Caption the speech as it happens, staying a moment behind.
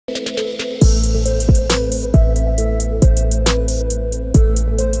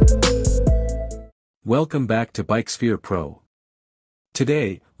Welcome back to Bikesphere Pro.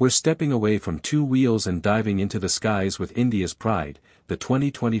 Today, we're stepping away from two wheels and diving into the skies with India's pride, the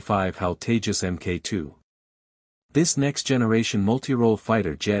 2025 HAL Tejas Mk2. This next-generation multi-role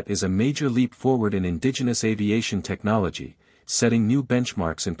fighter jet is a major leap forward in indigenous aviation technology, setting new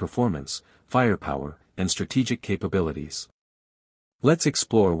benchmarks in performance, firepower, and strategic capabilities. Let's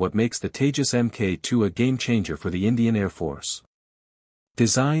explore what makes the Tejas Mk2 a game-changer for the Indian Air Force.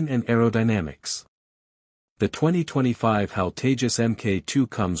 Design and aerodynamics. The 2025 HAL Tejas Mk2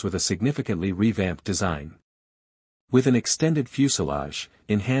 comes with a significantly revamped design. With an extended fuselage,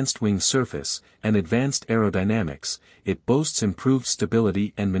 enhanced wing surface, and advanced aerodynamics, it boasts improved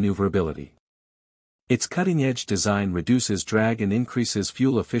stability and maneuverability. Its cutting-edge design reduces drag and increases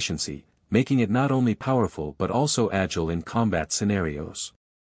fuel efficiency, making it not only powerful but also agile in combat scenarios.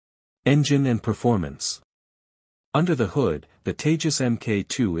 Engine and performance. Under the hood, the Tejas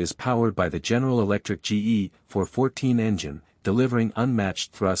Mk2 is powered by the General Electric GE 414 engine, delivering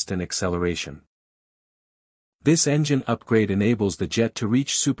unmatched thrust and acceleration. This engine upgrade enables the jet to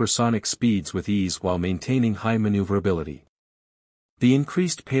reach supersonic speeds with ease while maintaining high maneuverability. The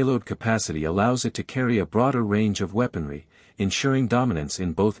increased payload capacity allows it to carry a broader range of weaponry, ensuring dominance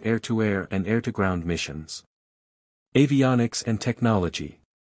in both air-to-air and air-to-ground missions. Avionics and technology.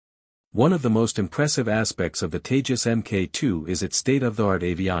 One of the most impressive aspects of the Tejas Mk2 is its state-of-the-art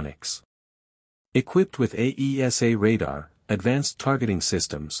avionics. Equipped with AESA radar, advanced targeting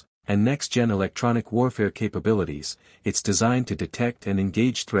systems, and next-gen electronic warfare capabilities, it's designed to detect and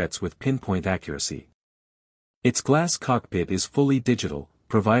engage threats with pinpoint accuracy. Its glass cockpit is fully digital,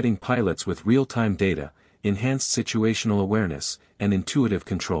 providing pilots with real-time data, enhanced situational awareness, and intuitive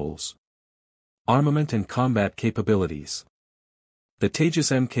controls. Armament and combat capabilities. The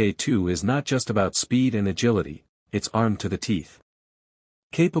Tejas Mk2 is not just about speed and agility, it's armed to the teeth.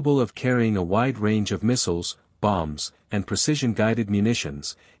 Capable of carrying a wide range of missiles, bombs, and precision-guided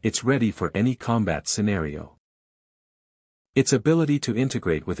munitions, it's ready for any combat scenario. Its ability to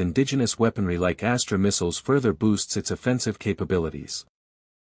integrate with indigenous weaponry like Astra missiles further boosts its offensive capabilities.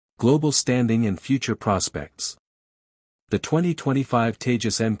 Global standing and future prospects. The 2025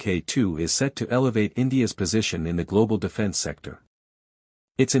 Tejas Mk2 is set to elevate India's position in the global defense sector.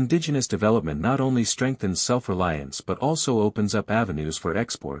 Its indigenous development not only strengthens self-reliance but also opens up avenues for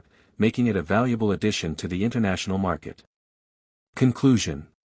export, making it a valuable addition to the international market. Conclusion.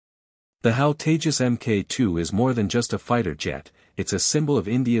 The HAL Tejas Mk2 is more than just a fighter jet, it's a symbol of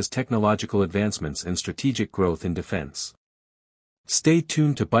India's technological advancements and strategic growth in defense. Stay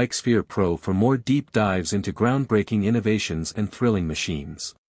tuned to Bikesphere Pro for more deep dives into groundbreaking innovations and thrilling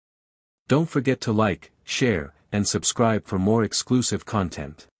machines. Don't forget to like, share, and subscribe for more exclusive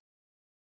content.